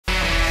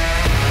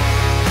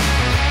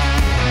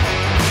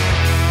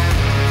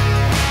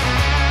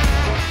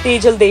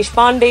Tejal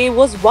Deshpande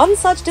was one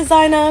such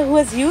designer who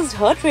has used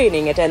her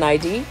training at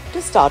NID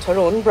to start her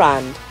own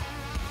brand.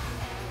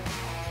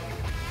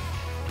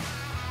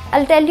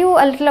 I'll tell you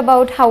a little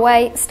about how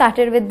I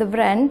started with the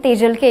brand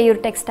Tejal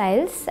Keyur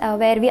Textiles,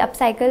 where we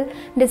upcycle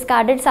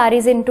discarded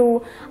sarees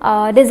into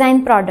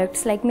design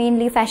products like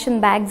mainly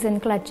fashion bags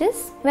and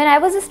clutches. When I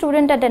was a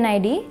student at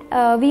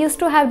NID, we used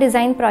to have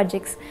design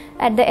projects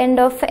at the end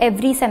of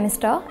every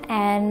semester,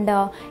 and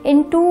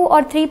in 2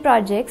 or 3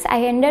 projects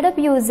I ended up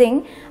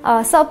using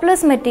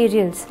surplus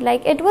materials.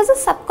 Like, it was a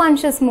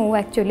subconscious move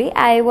actually.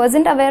 I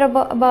wasn't aware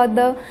about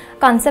the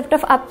concept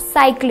of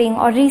upcycling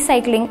or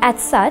recycling as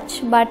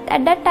such, but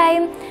at that time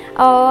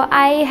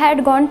I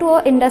had gone to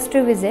an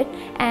industry visit,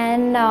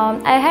 and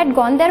I had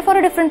gone there for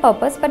a different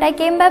purpose, but I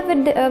came back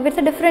with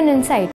a different insight.